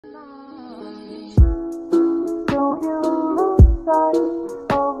Hi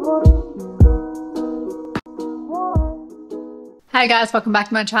guys, welcome back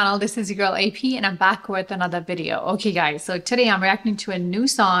to my channel. This is your girl AP and I'm back with another video. Okay guys, so today I'm reacting to a new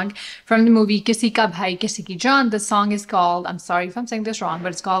song from the movie Kisi Ka Bhai, Kisi Ki Jaan. The song is called, I'm sorry if I'm saying this wrong,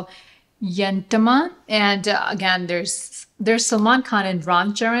 but it's called Yentamma. And again, there's Salman Khan and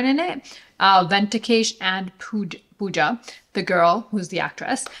Charan in it, Venkatesh and Pooja, the girl who's the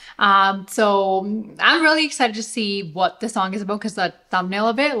actress. So I'm really excited to see what the song is about because the thumbnail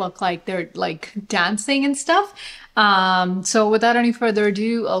of it looked like they're like dancing and stuff. So without any further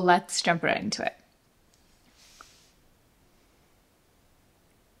ado, let's jump right into it.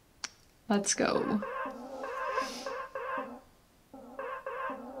 Let's go.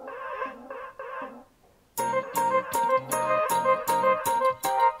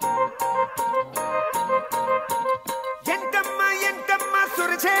 Yentamma, yentamma,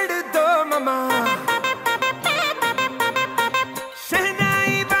 sur chhed do mama.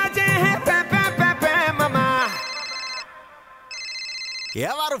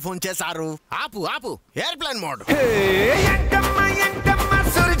 ఎవరు phone చేశారు? ఆపు ఆపు, airplane mode. Yentamma, yentamma,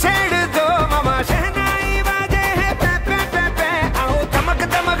 sur chhed do mama. शहनाई बाजे है पे पे पे पे. आओ धमक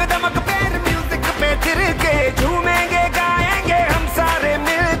धमक धमक पैर म्यूजिक पे थिरके झूमेंगे गाएंगे हम सारे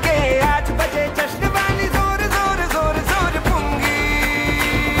मिलके. आज बजे जश्न वाली जोर जोर जोर जोर पुंगी.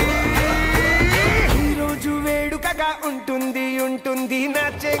 हीरो जो वेडुकगा उंटुंदी उंटुंदी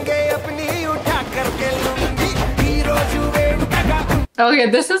नाचेंगे अपनी उठा करके लुंगी. हीरो जो वेडुकगा. Okay,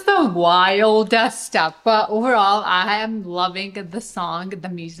 this is the wildest step, but overall, I am loving the song, the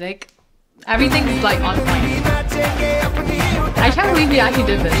music. Everything is like on point. I can't believe he actually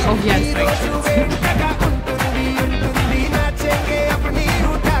did this. Oh, yes,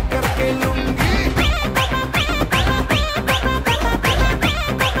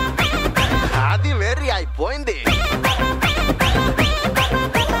 అది very అయిపోయింది.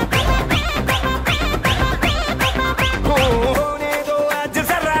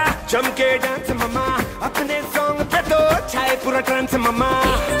 चमके dance मम्मा अपने song पे तो छाए पूरा trans मम्मा.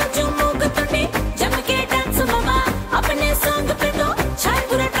 चमके dance मम्मा अपने सॉन्ग पे तो छाए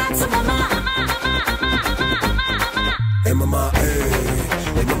पूरा ट्रांस मम्मा. ए मम्मा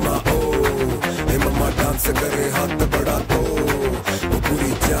ओ ए मम्मा डांस करे हाथ बढ़ा दो वो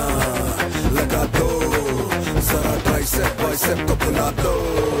पूरी जान लगा दो जरा ट्राइसेप बाइसेप को फुला दो.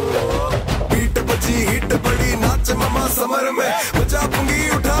 बीट बजी हिट बड़ी नाच मम्मा समर में बजा पुंगी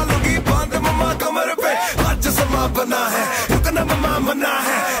उठा लूंगी बांध मम्मा कमर पे. आज समा बना है रुकना मम्मा मना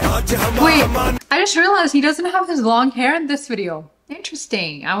है आज हमारा. Wait, I just realized he doesn't have his long hair in this video.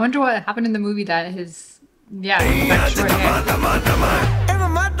 Interesting. I wonder what happened in the movie that his, yeah, that short hair.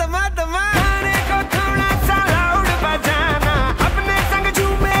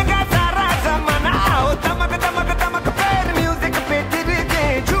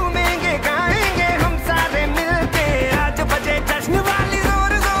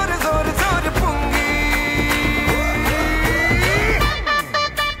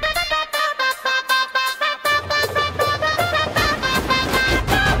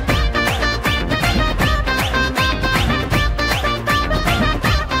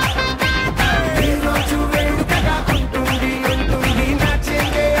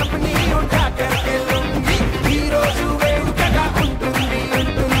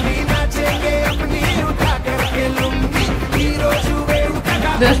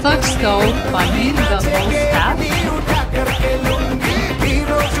 This looks so funny, the whole step.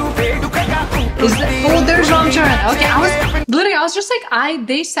 Oh, there's Charan. Okay, I was just like,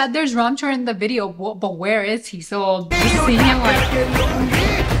 they said there's Charan in the video, but where is he? So just seeing him like,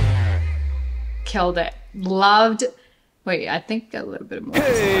 killed it. Loved. Wait, I think a little bit more.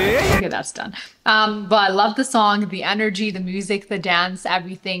 Okay, that's done. But I love the song, the energy, the music, the dance,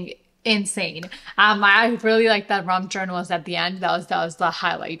 everything. Insane. I really like that Charan was at the end. That was the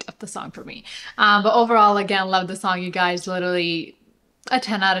highlight of the song for me. But overall, again, love the song, you guys. Literally a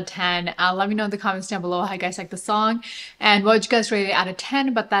 10 out of 10. Let me know in the comments down below how you guys like the song and what you guys rate it out of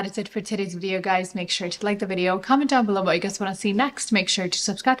 10. But that is it for today's video, guys. Make sure to like the video, comment down below what you guys want to see next. Make sure to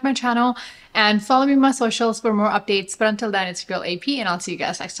subscribe to my channel and follow me on my socials for more updates. But until then, it's your girl AP and I'll see you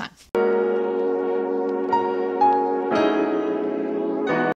guys next time.